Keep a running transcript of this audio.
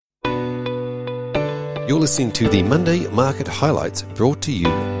You're listening to the Monday Market Highlights brought to you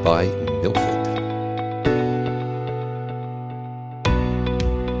by Milford.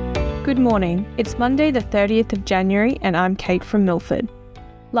 Good morning. It's Monday the 30th of January and I'm Kate from Milford.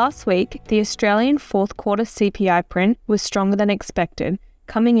 Last week, the Australian fourth quarter CPI print was stronger than expected,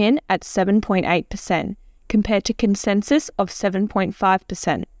 coming in at 7.8%, compared to consensus of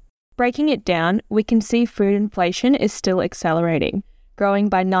 7.5%. Breaking it down, we can see food inflation is still accelerating, growing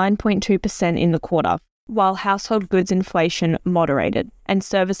by 9.2% in the quarter, while household goods inflation moderated, and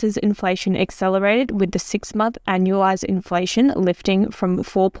services inflation accelerated with the 6-month annualised inflation lifting from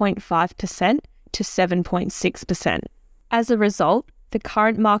 4.5% to 7.6%. As a result, the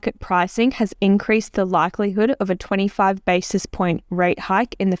current market pricing has increased the likelihood of a 25 basis point rate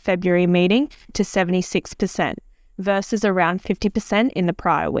hike in the February meeting to 76%, versus around 50% in the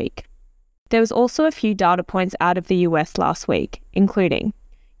prior week. There was also a few data points out of the US last week, including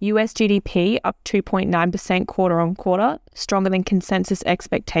US GDP up 2.9% quarter-on-quarter, stronger than consensus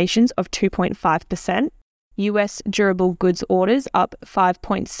expectations of 2.5%. US durable goods orders up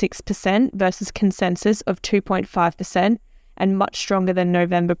 5.6% versus consensus of 2.5%, and much stronger than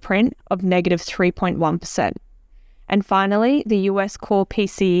November print of negative 3.1%. And finally, the US core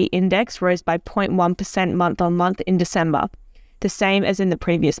PCE index rose by 0.1% month-on-month in December, the same as in the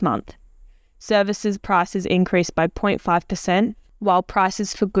previous month. Services prices increased by 0.5%, while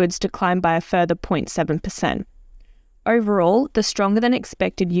prices for goods declined by a further 0.7%. Overall, the stronger than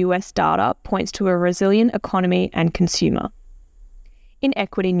expected US data points to a resilient economy and consumer. In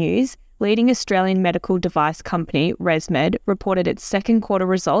equity news, leading Australian medical device company ResMed reported its second quarter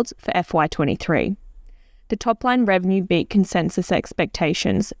results for FY23. The top-line revenue beat consensus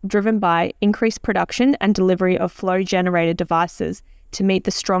expectations, driven by increased production and delivery of flow-generated devices to meet the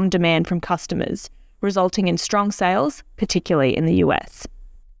strong demand from customers, resulting in strong sales, particularly in the US.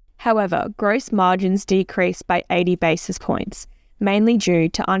 However, gross margins decreased by 80 basis points, mainly due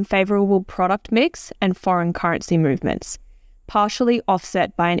to unfavourable product mix and foreign currency movements, partially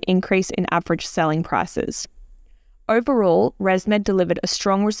offset by an increase in average selling prices. Overall, ResMed delivered a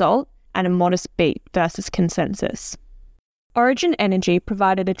strong result and a modest beat versus consensus. Origin Energy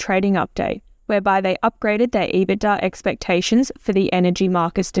provided a trading update, whereby they upgraded their EBITDA expectations for the energy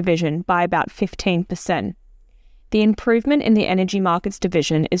markets division by about 15%. The improvement in the energy markets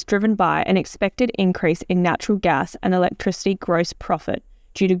division is driven by an expected increase in natural gas and electricity gross profit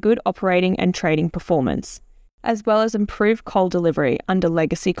due to good operating and trading performance, as well as improved coal delivery under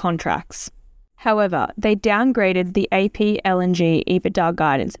legacy contracts. However, they downgraded the AP LNG EBITDA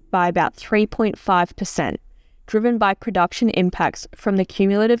guidance by about 3.5%, driven by production impacts from the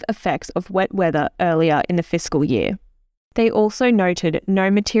cumulative effects of wet weather earlier in the fiscal year. They also noted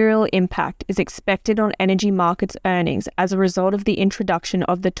no material impact is expected on energy markets earnings as a result of the introduction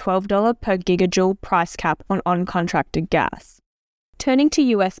of the $12 per gigajoule price cap on uncontracted gas. Turning to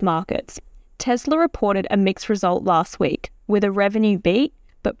US markets, Tesla reported a mixed result last week, with a revenue beat,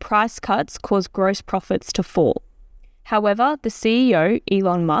 but price cuts caused gross profits to fall. However, the CEO,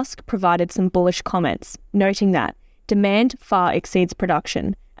 Elon Musk, provided some bullish comments, noting that demand far exceeds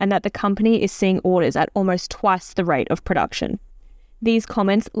production and that the company is seeing orders at almost twice the rate of production. These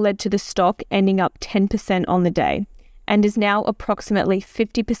comments led to the stock ending up 10% on the day and is now approximately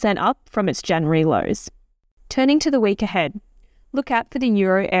 50% up from its January lows. Turning to the week ahead, look out for the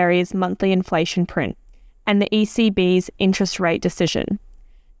Euro area's monthly inflation print and the ECB's interest rate decision.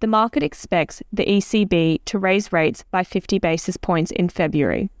 The market expects the ECB to raise rates by 50 basis points in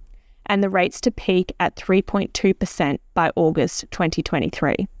February, and the rates to peak at 3.2% by August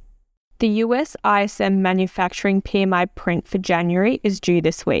 2023. The US ISM manufacturing PMI print for January is due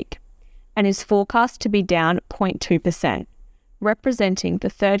this week, and is forecast to be down 0.2%, representing the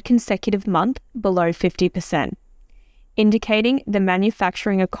third consecutive month below 50%, indicating the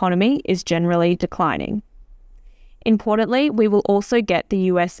manufacturing economy is generally declining. Importantly, we will also get the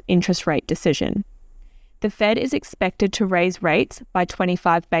US interest rate decision. The Fed is expected to raise rates by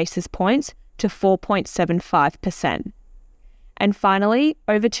 25 basis points to 4.75%. And finally,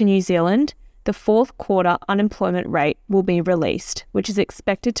 over to New Zealand, the fourth quarter unemployment rate will be released, which is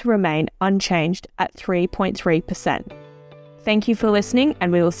expected to remain unchanged at 3.3%. Thank you for listening,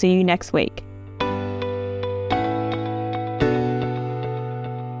 and we will see you next week.